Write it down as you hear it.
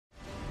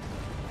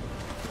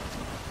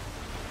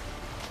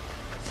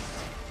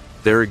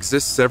There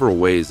exist several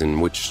ways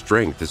in which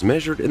strength is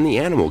measured in the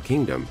animal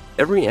kingdom.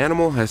 Every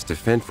animal has to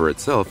fend for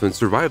itself and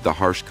survive the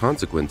harsh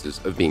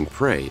consequences of being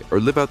prey or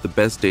live out the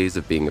best days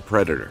of being a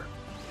predator.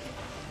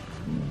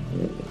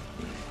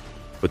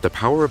 But the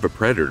power of a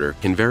predator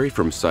can vary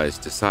from size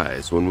to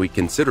size when we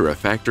consider a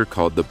factor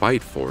called the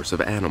bite force of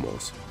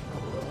animals.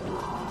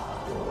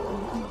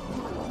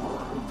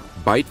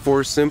 Bite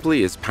force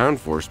simply is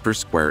pound force per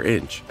square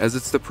inch, as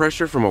it's the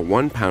pressure from a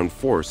 1 pound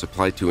force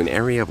applied to an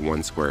area of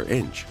 1 square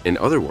inch. In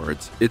other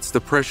words, it's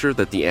the pressure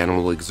that the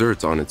animal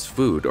exerts on its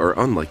food or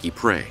unlucky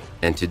prey.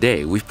 And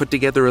today, we've put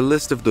together a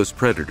list of those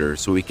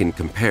predators so we can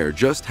compare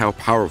just how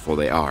powerful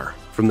they are.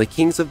 From the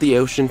kings of the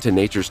ocean to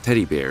nature's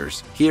teddy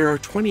bears, here are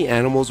 20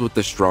 animals with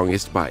the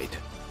strongest bite.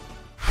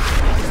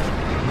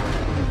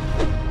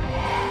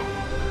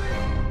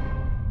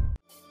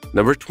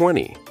 Number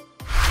 20.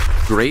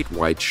 Great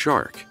white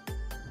shark.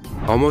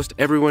 Almost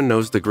everyone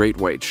knows the great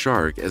white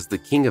shark as the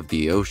king of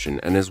the ocean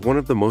and is one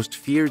of the most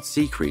feared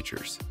sea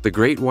creatures. The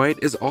great white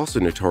is also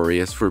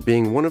notorious for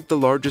being one of the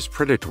largest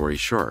predatory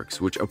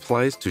sharks, which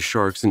applies to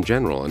sharks in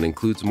general and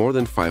includes more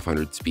than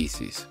 500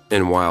 species.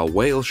 And while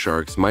whale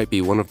sharks might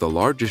be one of the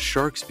largest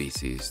shark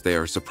species, they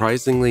are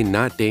surprisingly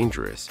not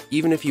dangerous,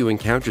 even if you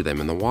encounter them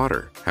in the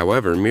water.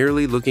 However,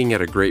 merely looking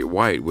at a great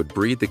white would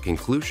breed the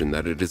conclusion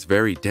that it is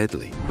very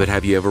deadly. But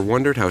have you ever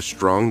wondered how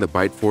strong the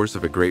bite force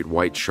of a great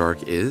white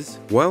shark is?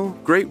 Well,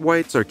 great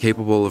whites are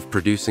capable of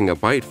producing a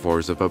bite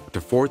force of up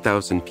to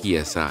 4,000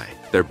 psi.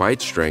 Their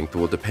bite strength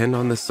will depend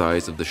on the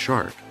size of the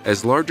shark,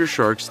 as larger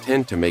sharks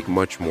tend to make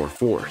much more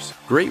force.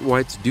 Great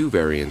whites do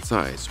vary in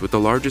size, with the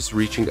largest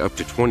reaching up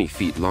to 20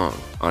 feet long.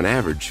 On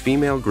average,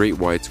 female great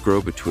whites grow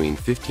between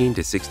 15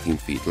 to 16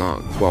 feet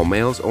long, while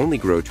males only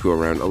grow to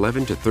around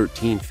 11 to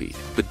 13 feet.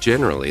 But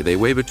generally, they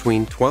weigh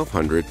between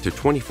 1,200 to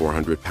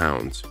 2,400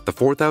 pounds. The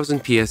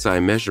 4,000 psi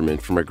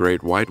measurement from a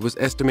great white was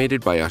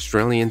estimated by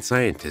Australian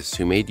scientists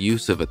who made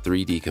use of a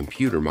 3D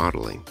computer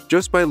modeling.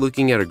 Just by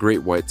looking at a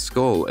great white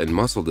skull and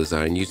muscle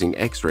design using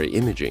X-ray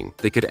imaging,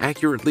 they could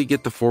accurately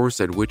get the force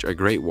at which a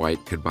great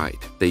white could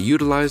bite. They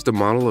utilized a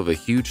model of a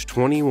huge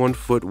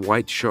 21-foot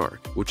white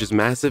shark, which is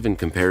massive in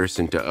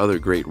comparison to other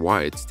great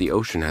whites the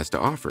ocean has to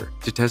offer,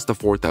 to test the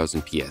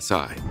 4,000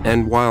 psi.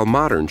 And while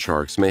modern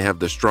sharks may have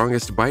the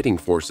strongest biting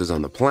forces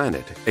on the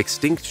planet,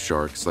 extinct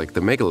sharks like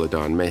the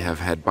megalodon may have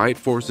had bite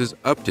forces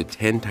up to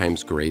 10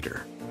 times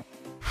greater.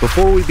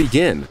 Before we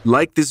begin,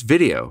 like this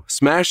video,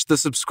 smash the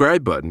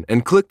subscribe button,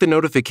 and click the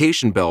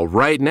notification bell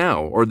right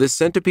now, or this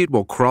centipede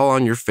will crawl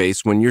on your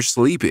face when you're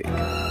sleeping.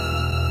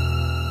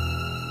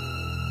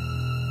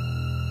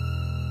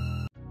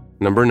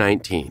 Number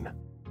 19.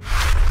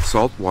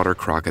 Saltwater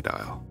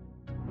crocodile.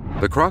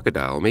 The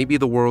crocodile may be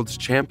the world's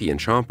champion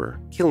chomper,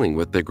 killing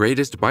with the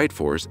greatest bite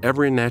force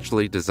ever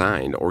naturally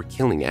designed or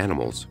killing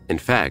animals. In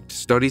fact,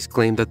 studies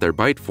claim that their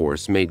bite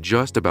force may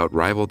just about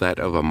rival that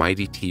of a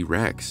mighty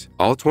T-Rex.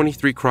 All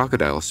 23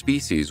 crocodile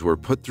species were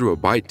put through a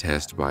bite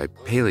test by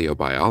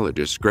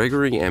paleobiologist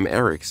Gregory M.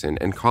 Erickson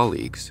and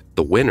colleagues.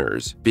 The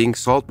winners, being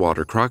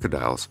saltwater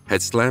crocodiles,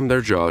 had slammed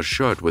their jaws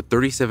shut with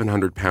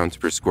 3,700 pounds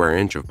per square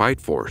inch of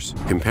bite force.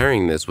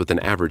 Comparing this with an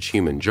average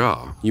human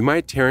jaw, you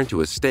might tear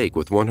into a steak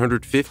with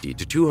 150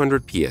 to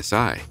 200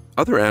 psi.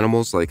 Other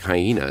animals like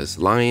hyenas,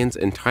 lions,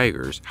 and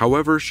tigers,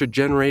 however, should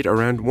generate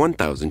around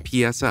 1,000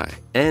 psi.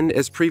 And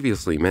as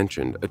previously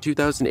mentioned, a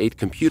 2008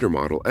 computer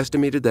model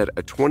estimated that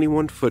a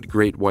 21-foot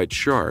great white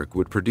shark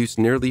would produce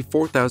nearly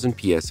 4,000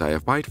 psi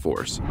of bite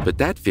force. But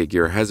that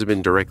figure hasn't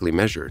been directly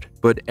measured.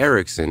 But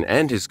Erickson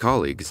and his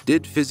colleagues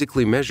did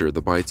physically measure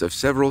the bites of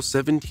several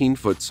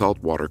 17-foot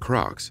saltwater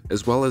crocs,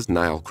 as well as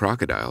Nile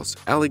crocodiles,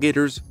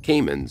 alligators,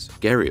 caimans,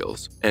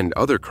 gharials, and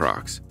other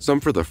crocs, some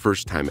for the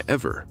first time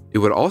ever. It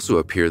would also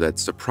appear that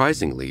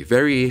surprisingly,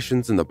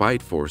 variations in the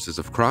bite forces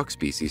of croc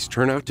species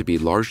turn out to be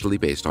largely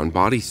based on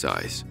body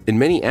size. In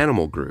many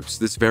animal groups,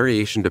 this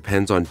variation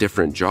depends on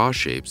different jaw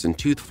shapes and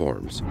tooth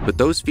forms, but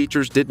those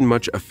features didn't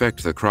much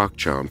affect the croc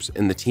chomps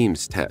in the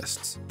team's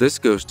tests. This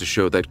goes to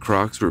show that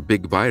crocs were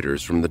big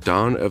biters from the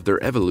dawn of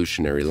their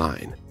evolutionary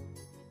line.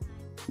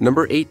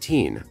 Number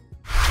 18.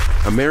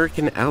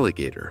 American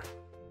alligator.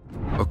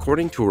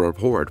 According to a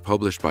report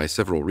published by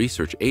several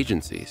research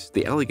agencies,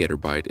 the alligator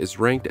bite is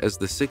ranked as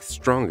the 6th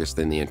strongest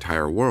in the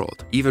entire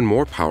world, even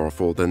more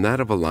powerful than that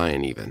of a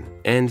lion even.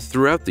 And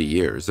throughout the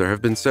years, there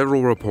have been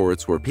several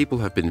reports where people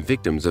have been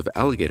victims of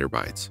alligator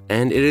bites,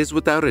 and it is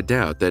without a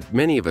doubt that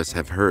many of us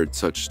have heard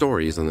such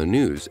stories on the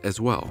news as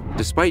well.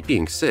 Despite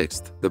being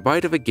 6th, the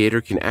bite of a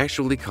gator can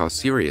actually cause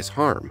serious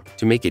harm.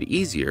 To make it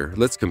easier,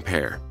 let's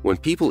compare. When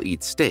people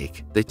eat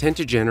steak, they tend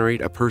to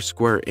generate a per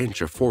square inch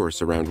of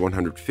force around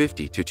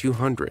 150 to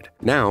 200.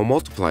 Now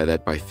multiply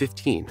that by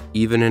 15.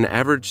 Even an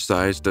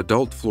average-sized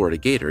adult Florida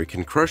gator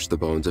can crush the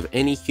bones of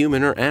any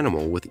human or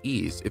animal with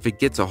ease if it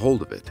gets a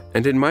hold of it.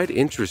 And it might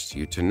interest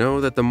you to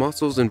know that the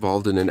muscles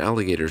involved in an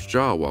alligator's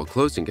jaw while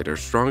closing it are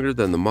stronger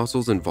than the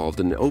muscles involved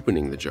in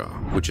opening the jaw,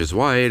 which is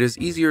why it is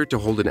easier to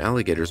hold an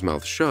alligator's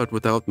mouth shut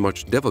without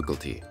much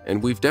difficulty,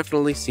 and we've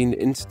definitely seen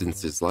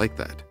instances like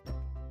that.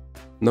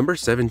 Number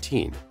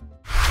 17.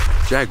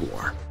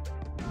 Jaguar.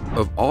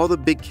 Of all the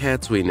big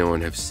cats we know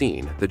and have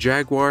seen, the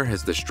jaguar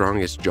has the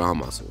strongest jaw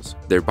muscles.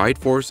 Their bite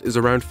force is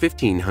around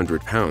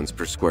 1,500 pounds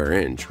per square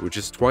inch, which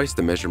is twice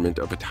the measurement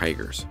of a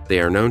tiger's. They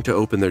are known to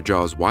open their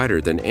jaws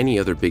wider than any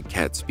other big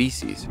cat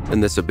species,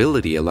 and this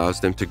ability allows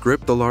them to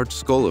grip the large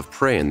skull of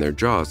prey in their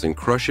jaws and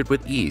crush it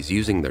with ease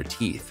using their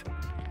teeth.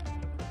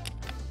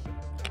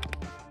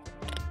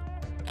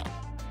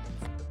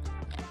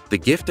 The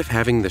gift of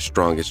having the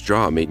strongest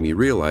jaw made me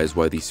realize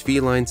why these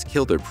felines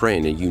kill their prey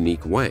in a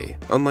unique way,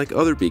 unlike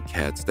other big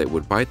cats that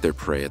would bite their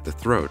prey at the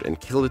throat and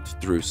kill it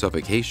through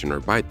suffocation or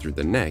bite through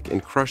the neck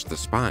and crush the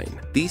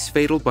spine. These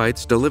fatal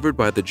bites delivered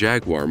by the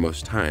jaguar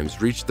most times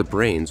reach the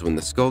brains when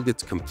the skull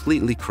gets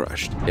completely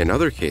crushed. In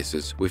other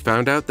cases, we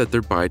found out that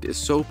their bite is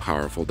so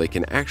powerful they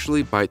can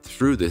actually bite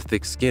through the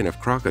thick skin of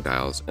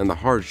crocodiles and the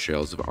hard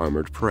shells of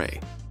armored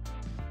prey.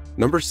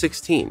 Number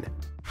 16.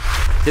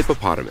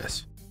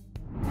 Hippopotamus.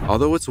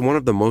 Although it's one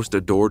of the most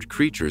adored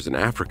creatures in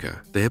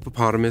Africa, the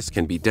hippopotamus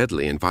can be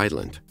deadly and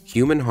violent.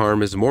 Human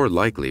harm is more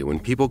likely when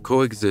people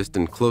coexist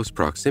in close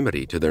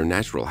proximity to their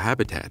natural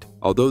habitat.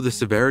 Although the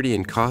severity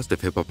and cost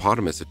of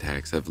hippopotamus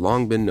attacks have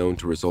long been known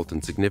to result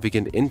in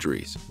significant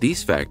injuries,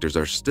 these factors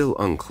are still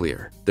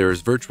unclear. There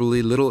is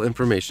virtually little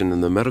information in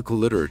the medical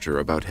literature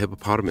about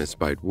hippopotamus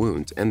bite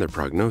wounds and their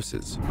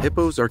prognosis.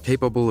 Hippos are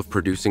capable of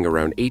producing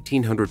around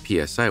 1,800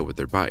 psi with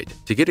their bite.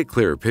 To get a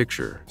clearer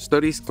picture,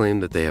 studies claim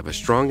that they have a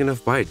strong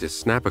enough bite to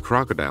snap a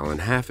crocodile in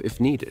half if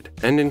needed.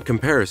 And in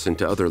comparison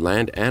to other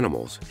land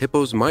animals,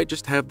 hippos might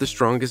just have the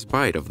strongest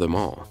bite of them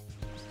all.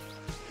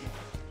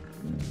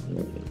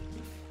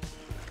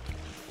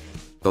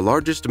 The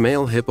largest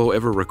male hippo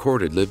ever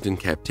recorded lived in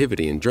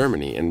captivity in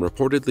Germany and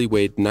reportedly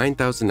weighed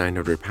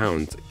 9,900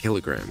 pounds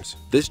kilograms.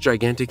 This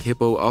gigantic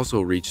hippo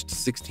also reached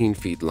 16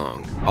 feet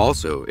long.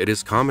 Also, it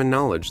is common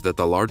knowledge that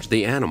the larger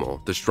the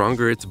animal, the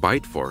stronger its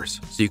bite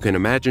force, so you can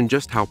imagine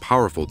just how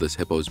powerful this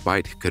hippo's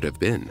bite could have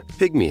been.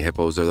 Pygmy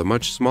hippos are the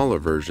much smaller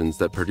versions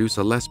that produce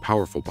a less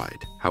powerful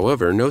bite.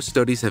 However, no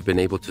studies have been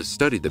able to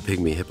study the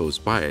pygmy hippo's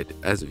bite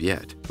as of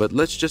yet, but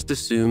let's just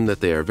assume that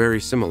they are very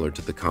similar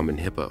to the common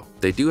hippo.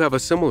 They do have a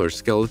similar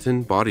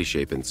skeleton, body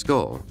shape, and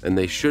skull, and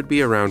they should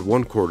be around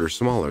 1/4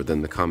 smaller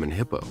than the common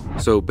hippo.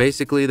 So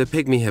basically, the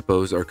pygmy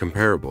hippos are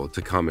comparable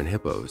to common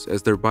hippos,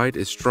 as their bite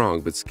is strong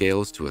but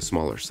scales to a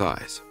smaller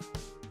size.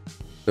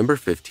 Number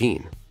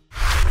 15.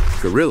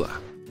 Gorilla.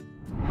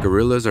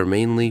 Gorillas are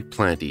mainly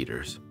plant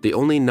eaters, the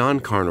only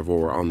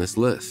non-carnivore on this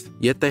list.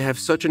 Yet they have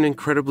such an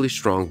incredibly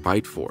strong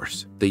bite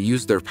force. They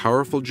use their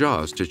powerful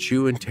jaws to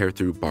chew and tear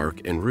through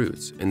bark and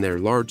roots, and their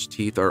large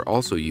teeth are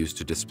also used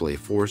to display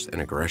force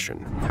and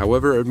aggression.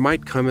 However, it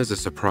might come as a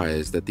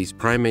surprise that these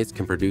primates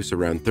can produce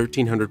around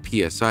 1,300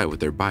 psi with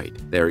their bite.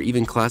 They are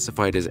even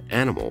classified as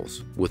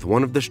animals, with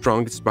one of the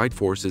strongest bite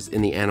forces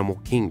in the animal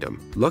kingdom.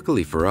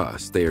 Luckily for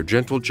us, they are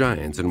gentle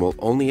giants and will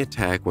only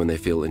attack when they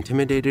feel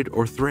intimidated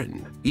or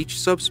threatened. Each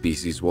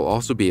subspecies will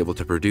also be able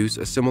to produce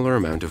a similar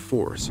amount of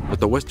force, but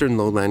the western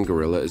lowland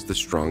gorilla is the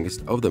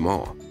strongest of them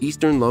all.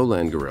 Eastern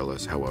lowland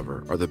gorillas,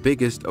 however, are the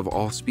biggest of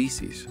all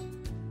species.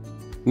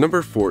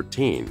 Number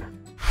 14.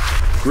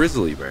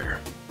 Grizzly bear.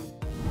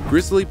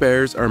 Grizzly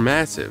bears are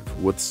massive,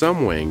 with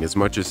some weighing as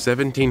much as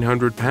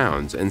 1,700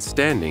 pounds and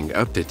standing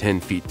up to 10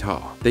 feet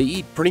tall. They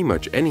eat pretty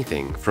much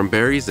anything, from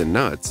berries and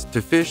nuts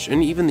to fish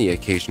and even the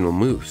occasional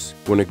moose.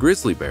 When a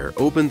grizzly bear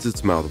opens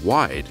its mouth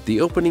wide, the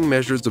opening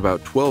measures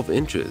about 12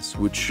 inches,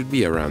 which should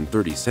be around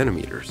 30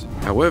 centimeters.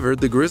 However,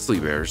 the grizzly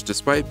bears,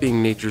 despite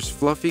being nature's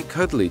fluffy,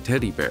 cuddly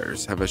teddy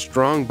bears, have a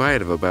strong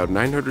bite of about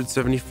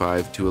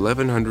 975 to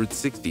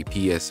 1,160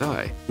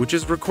 psi, which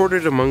is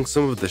recorded among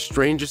some of the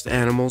strangest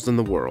animals in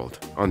the world.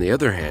 On the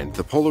other hand,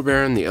 the polar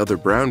bear and the other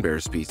brown bear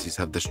species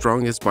have the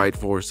strongest bite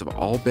force of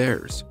all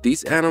bears.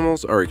 These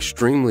animals are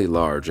extremely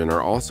large and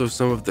are also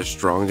some of the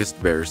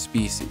strongest bear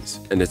species,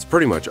 and it's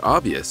pretty much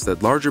obvious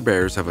that larger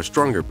bears have a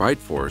stronger bite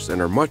force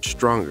and are much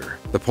stronger.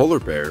 The polar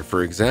bear,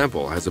 for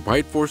example, has a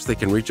bite force that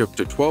can reach up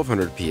to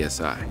 1,200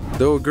 psi,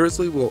 though a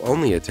grizzly will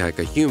only attack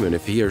a human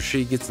if he or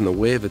she gets in the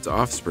way of its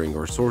offspring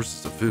or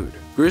sources of food.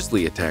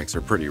 Grizzly attacks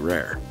are pretty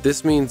rare.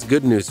 This means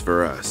good news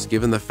for us,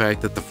 given the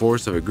fact that the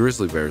force of a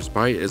grizzly bear's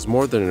bite is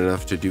more than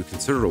enough to do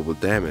considerable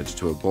damage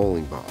to a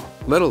bowling ball,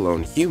 let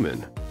alone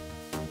human.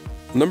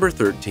 Number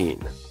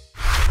 13.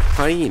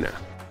 Hyena.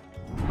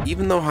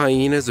 Even though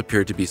hyenas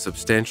appear to be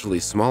substantially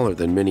smaller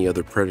than many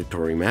other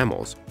predatory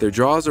mammals, their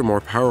jaws are more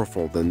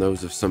powerful than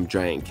those of some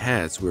giant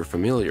cats we're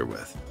familiar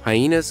with.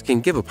 Hyenas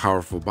can give a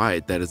powerful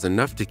bite that is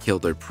enough to kill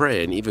their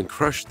prey and even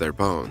crush their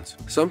bones,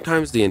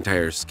 sometimes the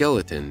entire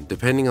skeleton,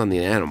 depending on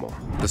the animal.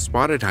 The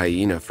spotted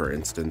hyena, for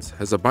instance,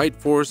 has a bite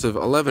force of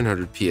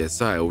 1,100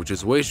 psi, which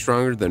is way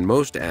stronger than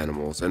most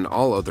animals and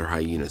all other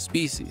hyena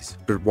species.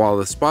 But while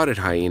the spotted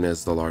hyena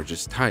is the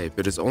largest type,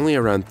 it is only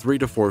around 3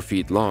 to 4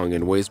 feet long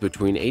and weighs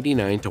between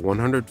 89 to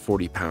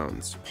 140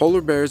 pounds.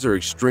 Polar bears are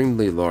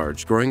extremely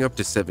large, growing up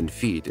to 7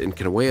 feet, and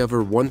can weigh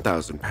over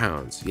 1,000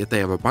 pounds, yet they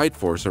have a bite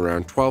force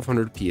around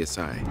 1,200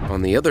 psi.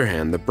 On the other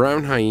hand, the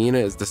brown hyena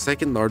is the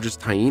second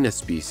largest hyena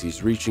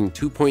species, reaching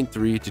 2.3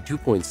 to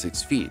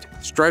 2.6 feet.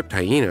 Striped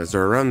hyenas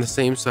are around the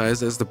same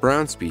size as the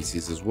brown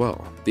species as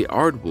well. The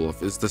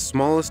aardwolf is the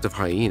smallest of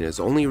hyenas,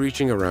 only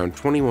reaching around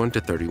 21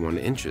 to 31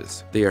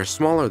 inches. They are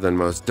smaller than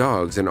most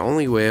dogs and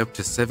only weigh up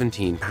to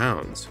 17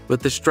 pounds.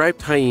 But the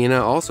striped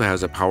hyena also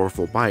has a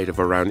powerful bite of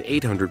around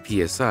 800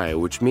 psi,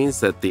 which means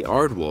that the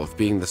aardwolf,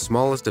 being the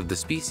smallest of the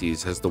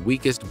species, has the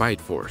weakest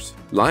bite force.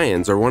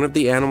 Lions are one of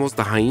the animals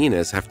the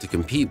hyenas have to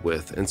compete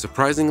with, and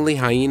surprisingly,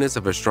 hyenas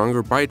have a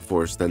stronger bite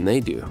force than they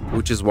do,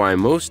 which is why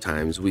most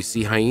times we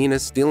see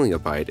hyenas stealing a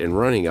bite and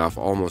running off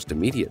almost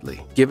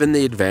immediately. Given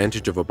the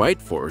advantage of a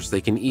bite force,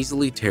 they can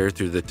easily tear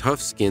through the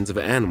tough skins of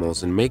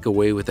animals and make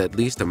away with at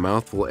least a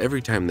mouthful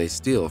every time they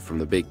steal from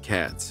the big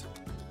cats.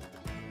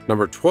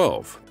 Number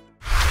 12.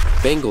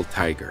 Bengal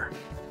tiger.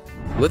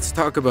 Let's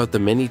talk about the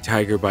many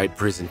tiger bite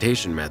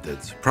presentation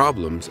methods,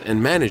 problems,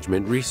 and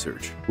management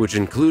research, which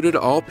included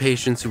all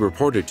patients who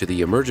reported to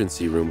the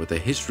emergency room with a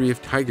history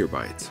of tiger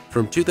bites.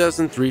 From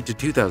 2003 to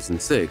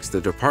 2006,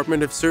 the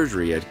Department of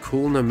Surgery at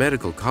Khulna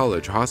Medical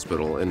College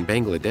Hospital in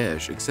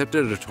Bangladesh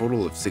accepted a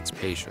total of 6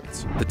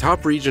 patients. The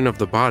top region of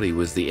the body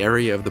was the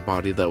area of the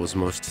body that was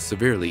most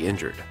severely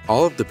injured.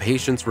 All of the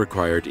patients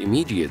required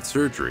immediate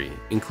surgery,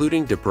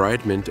 including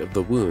debridement of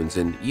the wounds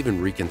and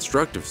even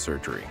reconstructive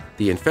surgery.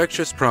 The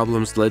infectious problems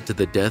led to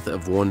the death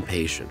of 1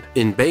 patient.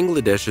 In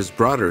Bangladesh's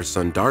broader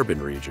Sundarban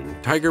region,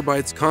 tiger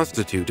bites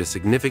constitute a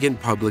significant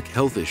public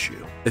health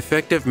issue.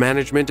 Effective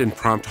management and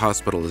prompt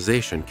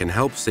hospitalization can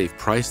help save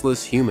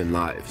priceless human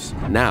lives.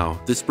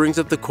 Now, this brings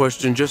up the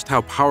question, just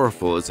how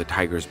powerful is a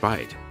tiger's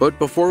bite? But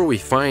before we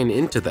fine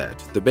into that,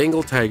 the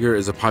Bengal tiger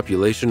is a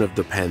population of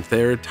the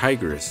Panthera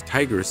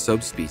tigris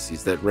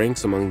subspecies that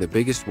ranks among the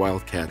biggest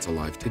wild cats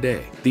alive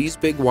today. These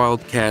big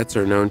wild cats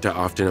are known to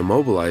often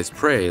immobilize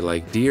prey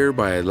like deer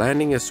by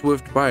landing a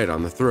swift bite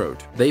on the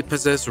throat. They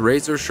possess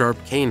razor-sharp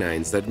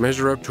canines that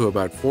measure up to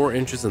about 4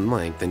 inches in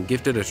length and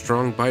gifted a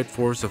strong bite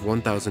force of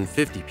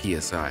 1,050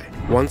 psi.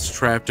 Once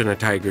trapped in a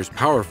tiger's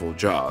powerful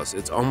jaws,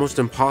 it's almost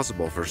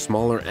impossible for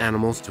smaller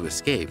animals to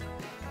escape.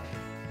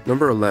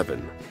 Number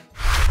 11.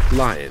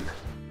 Lion.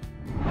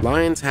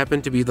 Lions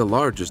happen to be the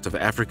largest of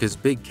Africa's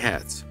big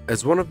cats.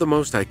 As one of the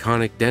most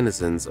iconic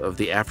denizens of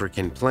the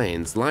African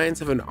plains, lions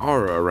have an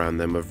aura around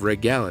them of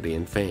regality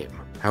and fame.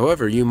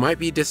 However, you might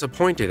be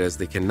disappointed as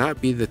they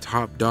cannot be the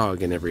top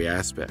dog in every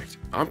aspect.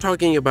 I'm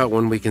talking about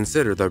when we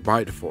consider their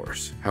bite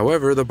force.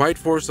 However, the bite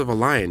force of a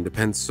lion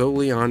depends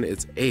solely on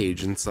its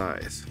age and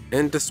size.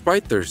 And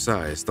despite their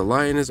size, the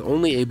lion is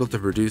only able to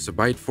produce a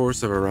bite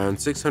force of around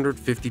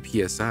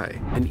 650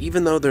 psi. And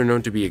even though they're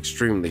known to be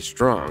extremely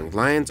strong,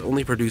 lions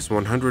only produce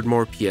 100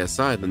 more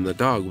psi than the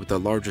dog with the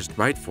largest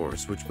bite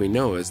force, which we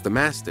know as the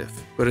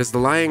mastiff. But as the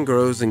lion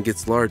grows and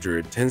gets larger,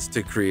 it tends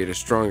to create a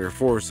stronger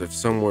force of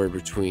somewhere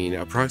between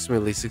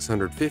approximately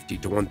 650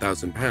 to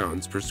 1,000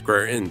 pounds per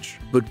square inch.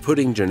 But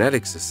putting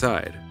genetics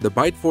aside, the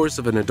bite force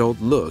of an adult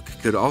look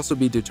could also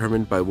be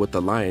determined by what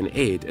the lion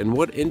ate and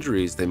what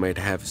injuries they might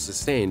have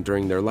sustained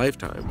during their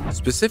lifetime,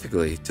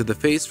 specifically to the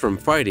face from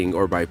fighting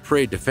or by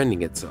prey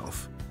defending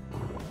itself.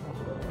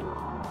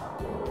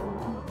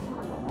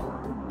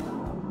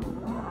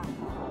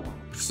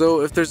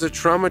 So if there's a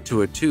trauma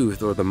to a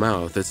tooth or the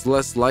mouth, it's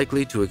less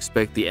likely to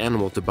expect the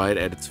animal to bite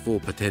at its full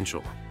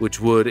potential, which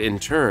would in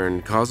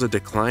turn cause a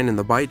decline in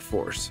the bite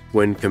force.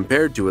 When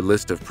compared to a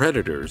list of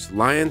predators,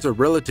 lions are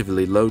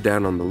relatively low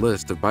down on the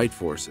list of bite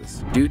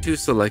forces. Due to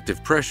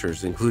selective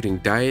pressures including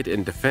diet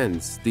and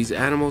defense, these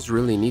animals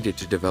really needed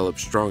to develop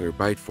stronger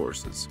bite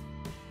forces.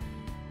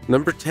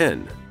 Number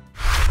 10.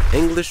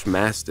 English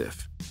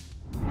Mastiff.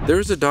 There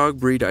is a dog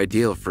breed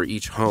ideal for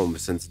each home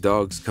since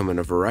dogs come in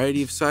a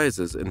variety of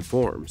sizes and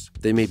forms.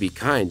 They may be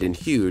kind and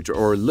huge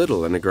or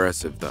little and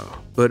aggressive though.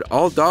 But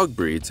all dog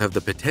breeds have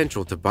the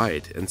potential to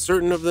bite, and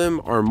certain of them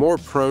are more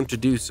prone to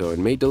do so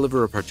and may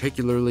deliver a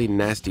particularly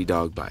nasty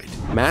dog bite.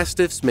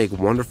 Mastiffs make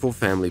wonderful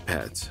family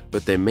pets,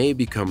 but they may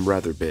become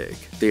rather big.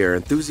 They are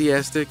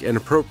enthusiastic and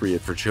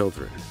appropriate for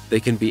children. They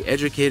can be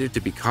educated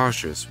to be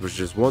cautious, which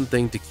is one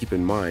thing to keep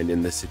in mind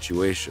in this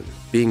situation.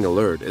 Being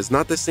alert is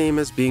not the same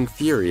as being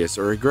furious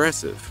or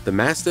aggressive. The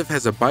Mastiff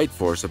has a bite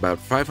force about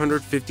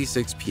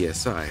 556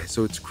 psi,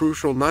 so it's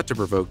crucial not to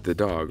provoke the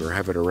dog or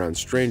have it around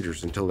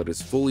strangers until it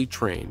is fully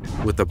trained.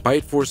 With a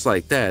bite force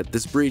like that,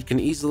 this breed can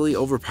easily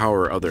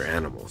overpower other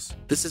animals.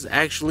 This is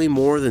actually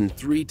more than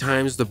 3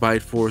 times the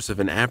bite force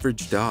of an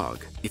average dog.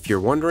 If you're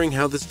wondering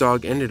how this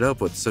dog ended up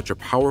with such a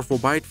powerful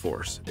bite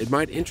force, it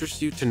might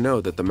interest you to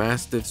know that the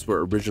Mastiffs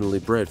were originally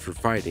bred for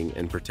fighting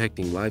and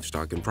protecting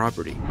livestock and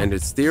property, and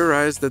it's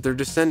theorized that they're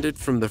descended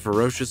from the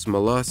ferocious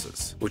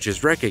Molossus, which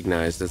is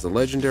recognized as a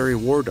legendary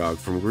war dog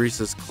from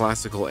Greece's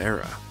classical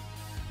era.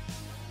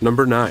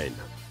 Number 9.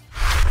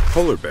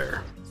 Polar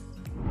bear.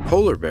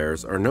 Polar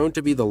bears are known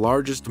to be the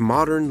largest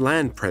modern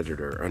land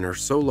predator and are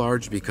so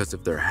large because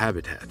of their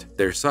habitat.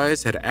 Their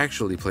size had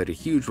actually played a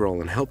huge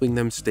role in helping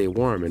them stay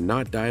warm and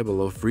not die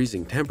below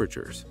freezing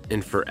temperatures.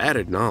 And for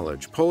added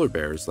knowledge, polar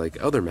bears,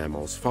 like other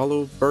mammals,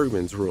 follow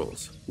Bergmann's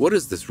rules. What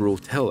does this rule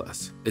tell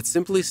us? It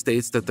simply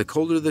states that the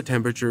colder the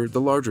temperature, the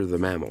larger the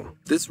mammal.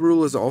 This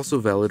rule is also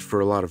valid for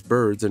a lot of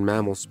birds and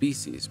mammal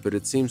species, but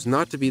it seems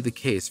not to be the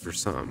case for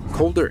some.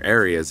 Colder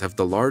areas have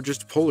the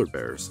largest polar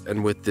bears,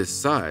 and with this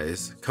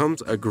size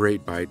comes a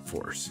great bite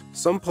force.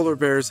 Some polar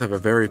bears have a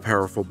very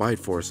powerful bite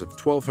force of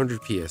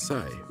 1200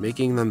 psi,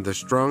 making them the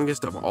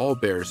strongest of all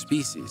bear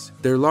species.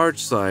 Their large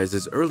size,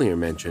 as earlier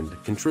mentioned,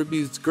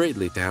 contributes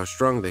greatly to how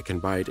strong they can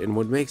bite and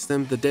what makes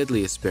them the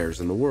deadliest bears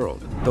in the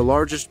world. The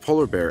largest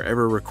polar bear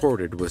ever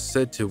recorded was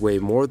said to weigh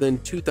more than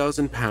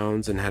 2,000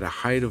 pounds and had a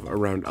height of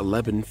around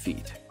 11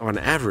 feet. On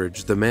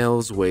average, the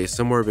males weigh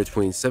somewhere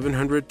between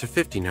 700 to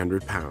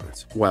 1,500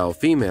 pounds, while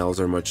females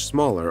are much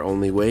smaller,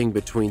 only weighing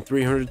between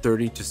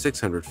 330 to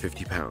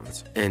 650 pounds.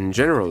 And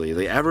generally,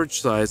 the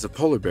average size of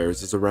polar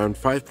bears is around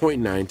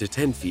 5.9 to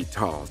 10 feet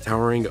tall,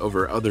 towering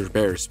over other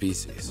bear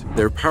species.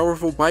 Their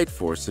powerful bite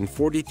force and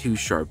 42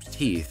 sharp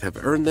teeth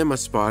have earned them a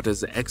spot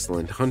as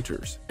excellent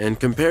hunters. And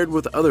compared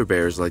with other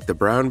bears like the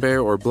brown bear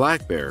or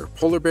black bear,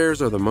 polar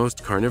bears are the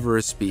most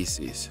carnivorous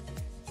species.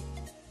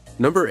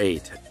 Number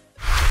 8.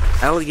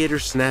 Alligator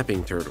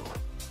snapping turtle.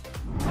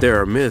 There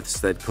are myths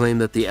that claim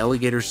that the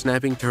alligator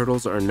snapping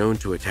turtles are known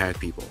to attack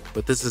people,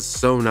 but this is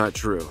so not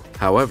true.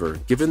 However,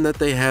 given that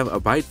they have a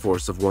bite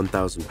force of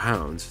 1,000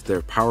 pounds,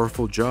 their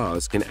powerful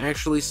jaws can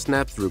actually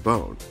snap through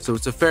bone, so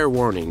it's a fair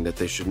warning that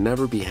they should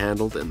never be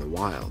handled in the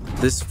wild.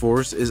 This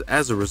force is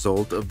as a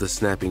result of the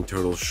snapping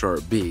turtle's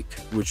sharp beak,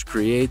 which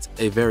creates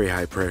a very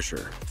high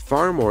pressure,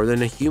 far more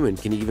than a human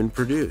can even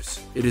produce.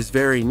 It is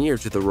very near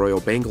to the Royal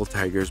Bengal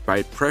tiger's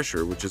bite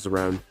pressure, which is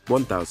around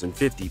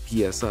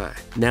 1,050 psi.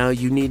 Now,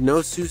 you need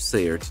no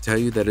soothsayer to tell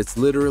you that it's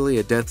literally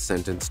a death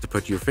sentence to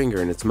put your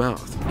finger in its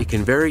mouth. It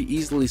can very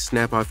easily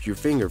snap off your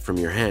finger from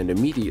your hand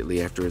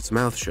immediately after its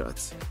mouth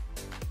shuts.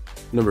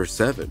 Number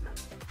 7.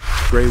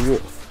 Gray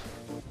wolf.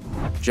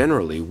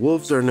 Generally,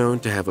 wolves are known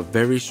to have a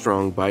very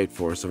strong bite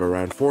force of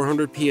around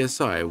 400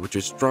 psi, which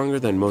is stronger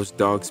than most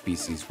dog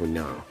species we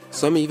know.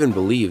 Some even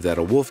believe that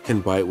a wolf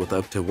can bite with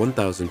up to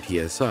 1000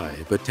 psi,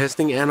 but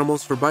testing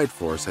animals for bite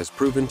force has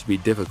proven to be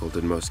difficult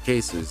in most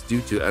cases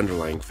due to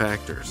underlying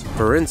factors.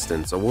 For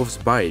instance, a wolf's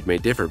bite may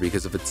differ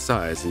because of its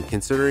size and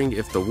considering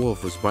if the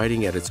wolf was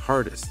biting at its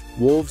hardest.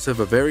 Wolves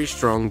have a very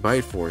strong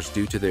bite force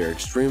due to their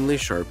extremely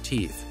sharp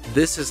teeth.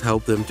 This has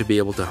helped them to be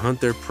able to hunt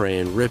their prey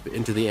and rip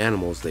into the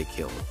animals they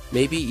kill,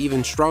 maybe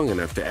even strong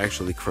enough to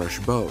actually crush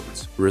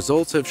bones.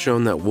 Results have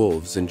shown that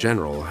wolves in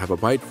general have a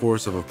bite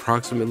force of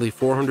approximately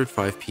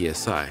 405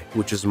 psi,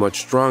 which is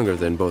much stronger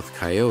than both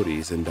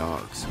coyotes and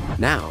dogs.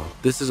 Now,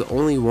 this is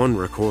only one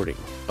recording.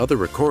 Other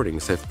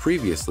recordings have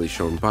previously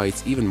shown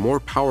bites even more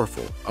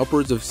powerful,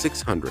 upwards of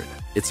 600.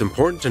 It's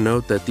important to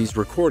note that these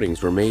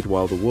recordings were made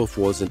while the wolf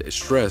wasn't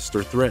stressed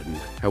or threatened.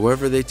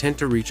 However, they tend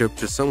to reach up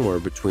to somewhere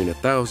between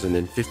 1,000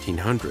 and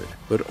 1,500,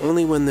 but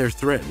only when they're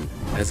threatened,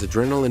 as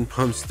adrenaline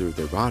pumps through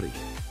their body.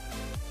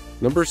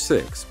 Number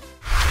 6.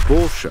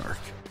 Bull shark.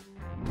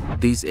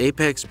 These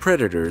apex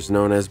predators,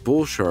 known as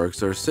bull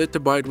sharks, are said to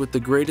bite with the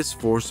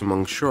greatest force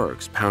among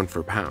sharks, pound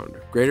for pound,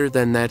 greater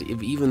than that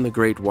of even the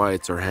great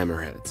whites or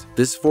hammerheads.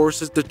 This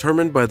force is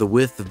determined by the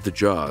width of the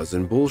jaws,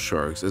 and bull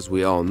sharks, as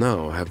we all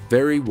know, have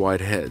very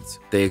wide heads.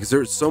 They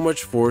exert so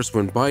much force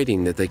when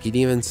biting that they can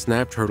even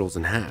snap turtles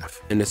in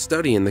half. In a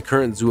study in the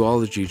current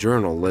zoology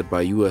journal led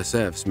by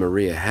USF's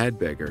Maria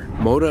Hadbeger,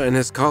 Moda and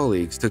his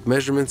colleagues took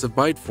measurements of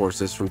bite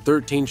forces from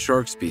 13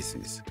 shark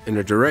species. In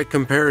a direct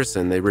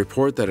comparison, they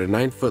report that a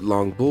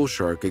 9-foot-long bull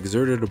shark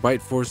exerted a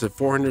bite force of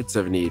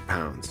 478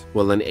 pounds,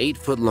 while an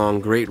 8-foot-long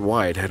great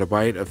white had a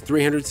bite of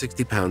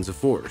 360 pounds of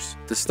force.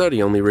 The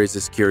study only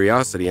raises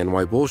curiosity on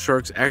why bull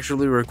sharks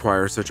actually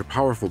require such a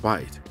powerful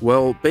bite.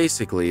 Well,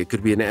 basically, it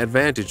could be an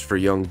advantage for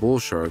young bull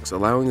sharks,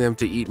 allowing them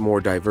to eat more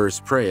diverse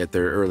prey at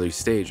their early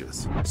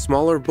stages.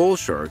 Smaller bull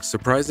sharks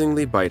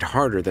surprisingly bite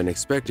harder than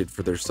expected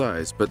for their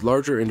size, but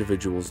larger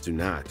individuals do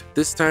not.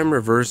 This time,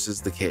 reverse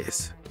is the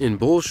case. In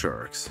bull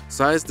sharks,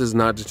 size does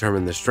not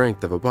determine the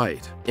strength of a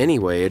bite.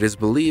 Anyway, it is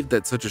believed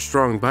that such a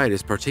strong bite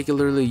is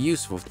particularly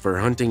useful for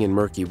hunting in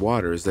murky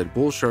waters that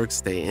bull sharks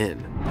stay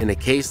in. In a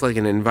case like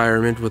an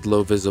environment with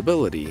low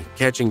visibility,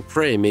 catching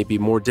prey may be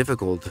more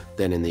difficult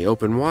than in the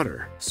open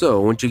water. So,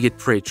 once you get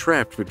prey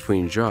trapped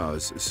between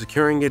jaws,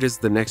 securing it is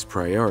the next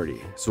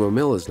priority, so a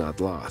meal is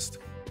not lost.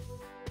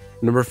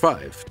 Number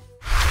 5.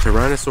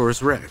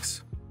 Tyrannosaurus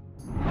rex.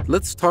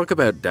 Let's talk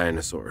about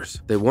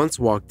dinosaurs. They once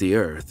walked the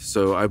earth,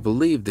 so I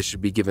believe they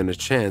should be given a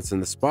chance in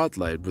the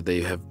spotlight where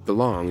they have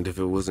belonged if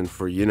it wasn't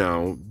for,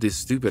 this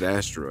stupid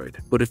asteroid.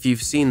 But if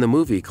you've seen the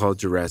movie called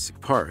Jurassic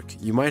Park,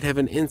 you might have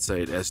an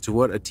insight as to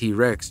what a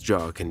T-Rex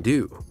jaw can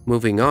do.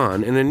 Moving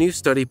on, in a new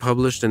study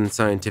published in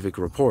Scientific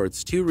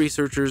Reports, two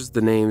researchers,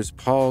 the names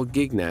Paul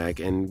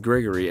Gignac and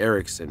Gregory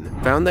Erickson,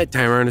 found that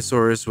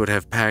Tyrannosaurus would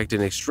have packed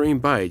an extreme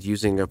bite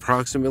using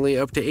approximately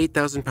up to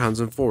 8,000 pounds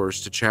of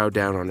force to chow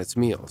down on its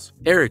meals.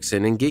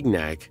 Erickson and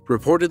Gignac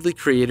reportedly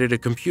created a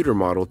computer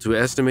model to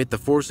estimate the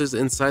forces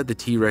inside the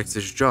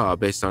T-Rex's jaw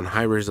based on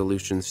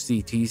high-resolution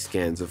CT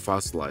scans of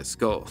fossilized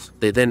skulls.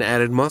 They then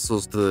added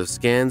muscles to the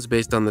scans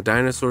based on the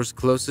dinosaur's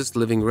closest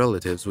living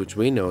relatives, which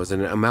we know as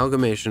an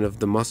amalgamation of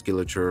the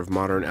musculature of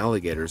modern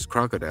alligators,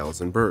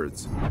 crocodiles, and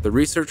birds. The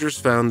researchers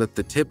found that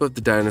the tip of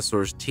the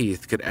dinosaur's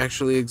teeth could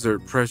actually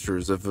exert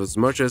pressures of as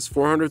much as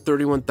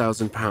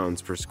 431,000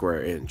 pounds per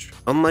square inch.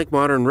 Unlike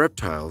modern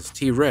reptiles,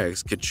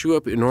 T-Rex could chew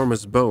up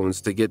enormous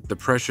bones to get the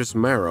precious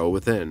marrow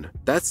within.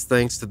 That's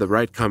thanks to the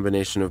right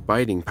combination of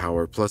biting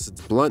power plus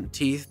its blunt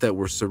teeth that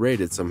were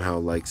serrated somehow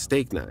like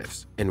steak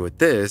knives. And with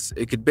this,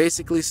 it could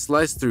basically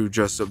slice through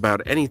just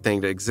about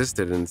anything that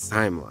existed in its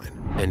timeline.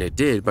 And it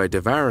did by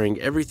devouring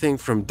everything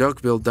from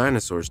duck-billed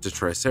dinosaurs to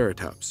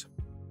triceratops.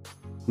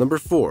 Number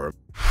 4.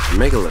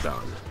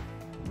 Megalodon.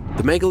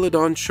 The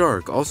megalodon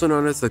shark, also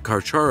known as the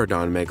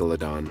Carcharodon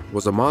megalodon,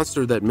 was a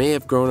monster that may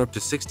have grown up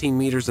to 16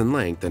 meters in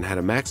length and had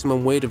a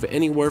maximum weight of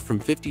anywhere from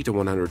 50 to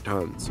 100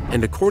 tons.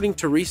 And according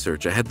to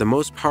research, it had the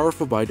most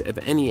powerful bite of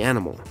any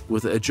animal,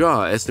 with a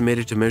jaw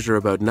estimated to measure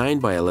about 9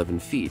 by 11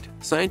 feet.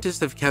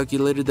 Scientists have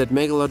calculated that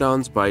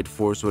megalodon's bite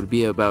force would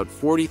be about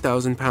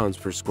 40,000 pounds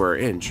per square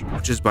inch,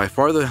 which is by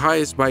far the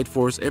highest bite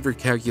force ever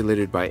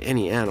calculated by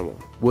any animal,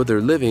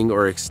 whether living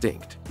or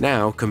extinct.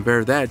 Now,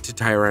 compare that to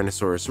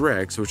Tyrannosaurus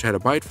rex, which had a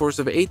bite force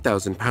of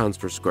 8,000 pounds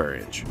per square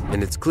inch,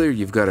 and it's clear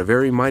you've got a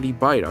very mighty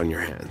bite on your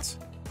hands.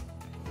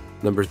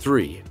 Number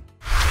 3.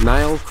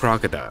 Nile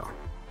crocodile.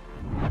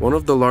 One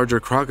of the larger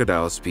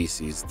crocodile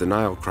species, the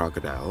Nile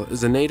crocodile,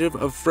 is a native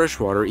of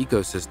freshwater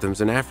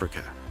ecosystems in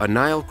Africa. A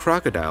Nile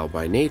crocodile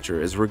by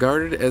nature is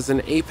regarded as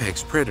an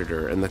apex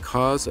predator and the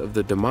cause of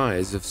the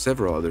demise of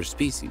several other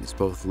species,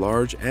 both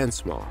large and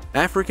small.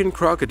 African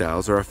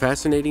crocodiles are a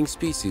fascinating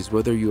species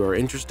whether you are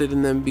interested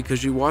in them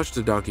because you watched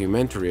a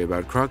documentary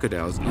about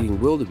crocodiles eating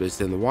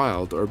wildebeest in the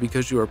wild or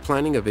because you are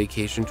planning a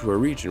vacation to a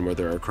region where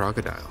there are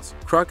crocodiles.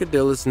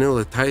 Crocodylus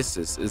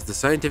niloticis is the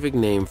scientific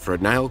name for a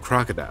Nile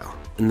crocodile,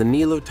 and the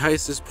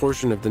niloticis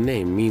portion of the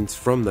name means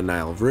from the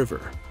Nile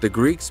River. The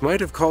Greeks might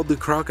have called the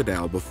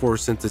crocodile before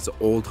since its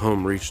old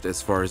home reached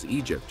as far as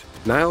Egypt.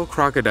 Nile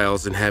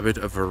crocodiles inhabit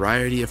a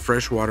variety of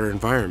freshwater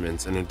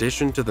environments in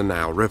addition to the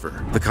Nile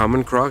River. The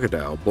common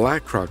crocodile,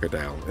 black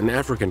crocodile, and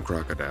African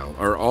crocodile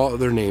are all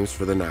other names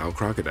for the Nile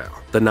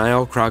crocodile. The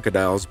Nile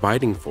crocodile's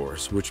biting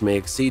force, which may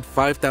exceed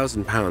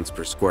 5,000 pounds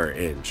per square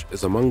inch,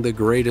 is among the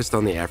greatest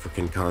on the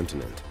African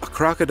continent. A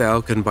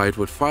crocodile can bite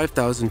with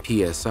 5,000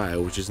 psi,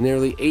 which is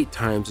nearly 8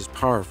 times as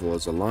powerful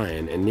as a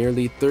lion and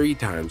nearly 30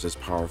 times as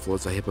powerful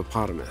as a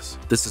hippopotamus.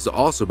 This is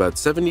also about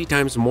 70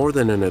 times more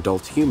than an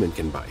adult human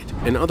can bite.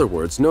 In other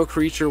words, no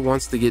creature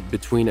wants to get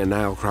between a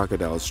Nile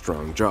crocodile's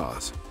strong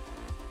jaws.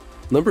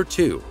 Number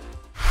 2.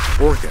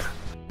 Orca.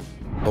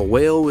 A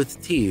whale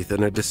with teeth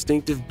and a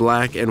distinctive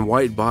black and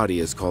white body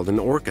is called an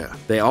orca.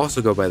 They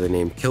also go by the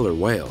name killer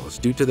whales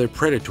due to their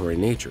predatory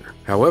nature.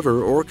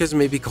 However, orcas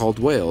may be called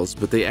whales,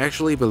 but they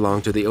actually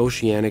belong to the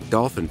oceanic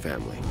dolphin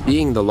family.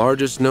 Being the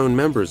largest known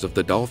members of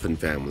the dolphin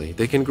family,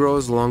 they can grow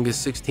as long as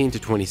 16 to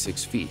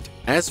 26 feet.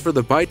 As for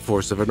the bite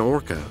force of an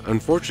orca,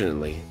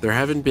 unfortunately, there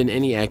haven't been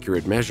any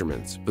accurate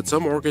measurements, but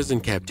some orcas in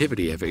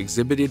captivity have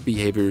exhibited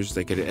behaviors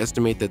that could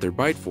estimate that their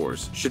bite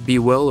force should be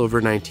well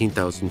over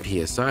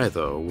 19,000 psi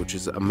though, which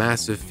is a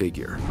massive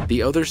figure.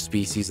 The other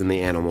species in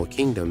the animal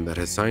kingdom that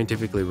has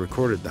scientifically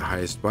recorded the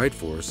highest bite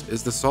force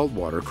is the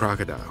saltwater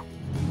crocodile.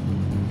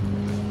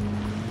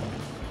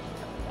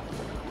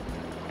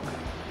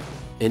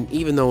 And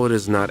even though it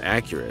is not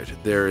accurate,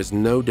 there is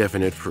no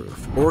definite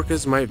proof.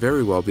 Orcas might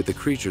very well be the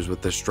creatures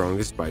with the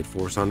strongest bite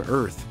force on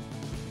Earth.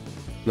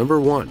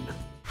 Number 1.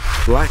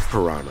 Black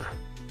piranha.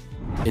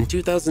 In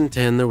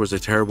 2010, there was a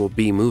terrible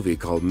B-movie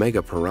called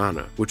Mega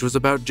Piranha, which was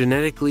about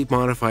genetically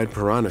modified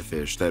piranha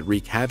fish that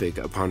wreak havoc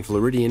upon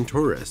Floridian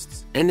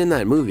tourists. And in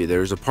that movie,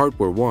 there is a part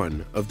where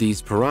one of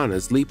these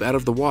piranhas leap out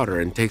of the water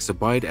and takes a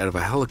bite out of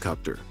a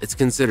helicopter. It's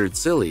considered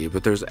silly,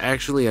 but there's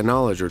actually a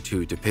knowledge or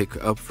two to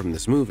pick up from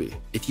this movie.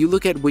 If you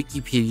look at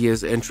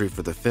Wikipedia's entry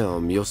for the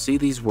film, you'll see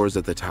these words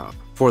at the top.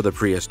 For the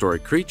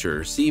prehistoric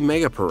creature, see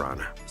Mega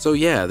Piranha. So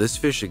yeah, this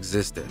fish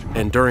existed,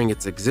 and during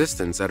its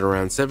existence at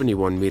around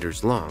 71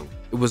 meters long,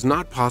 it was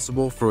not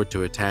possible for it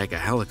to attack a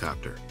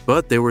helicopter.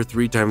 but they were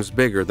 3 times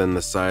bigger than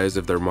the size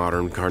of their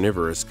modern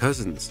carnivorous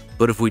cousins.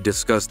 But if we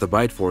discuss the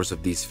bite force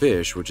of these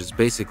fish, which is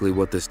basically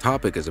what this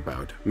topic is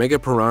about,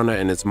 Megapiranha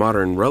and its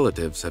modern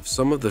relatives have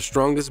some of the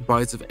strongest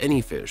bites of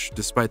any fish,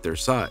 despite their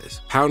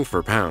size. Pound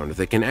for pound,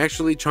 they can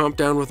actually chomp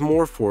down with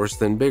more force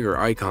than bigger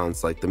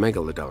icons like the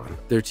Megalodon.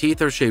 Their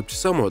teeth are shaped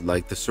somewhat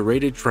like the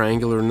serrated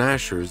triangular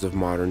gnashers of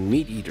modern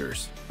meat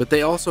eaters, but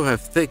they also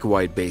have thick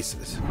white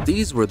bases.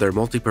 These were their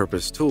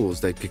multi-purpose tools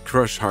that could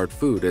crush hard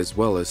food as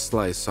well as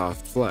slice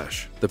soft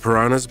flesh. The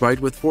piranhas bite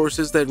with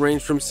forces that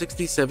range from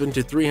 67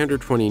 to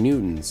 320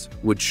 newtons,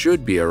 which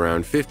should be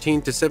around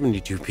 15 to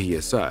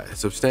 72 psi,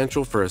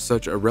 substantial for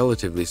such a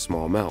relatively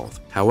small mouth.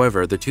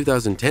 However, the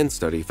 2010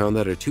 study found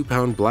that a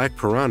 2-pound black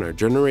piranha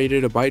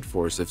generated a bite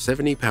force of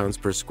 70 pounds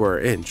per square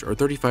inch, or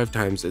 35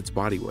 times its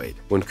body weight.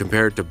 When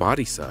compared to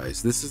body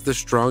size, this is the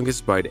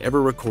strongest bite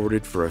ever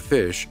recorded for a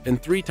fish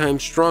and 3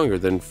 times stronger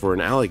than for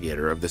an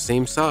alligator of the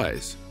same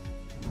size.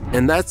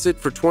 And that's it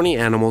for 20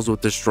 animals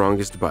with the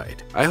strongest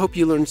bite. I hope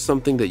you learned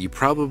something that you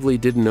probably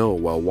didn't know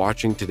while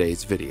watching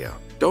today's video.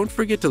 Don't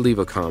forget to leave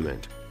a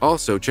comment.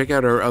 Also, check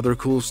out our other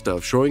cool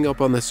stuff showing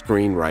up on the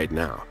screen right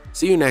now.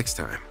 See you next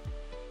time.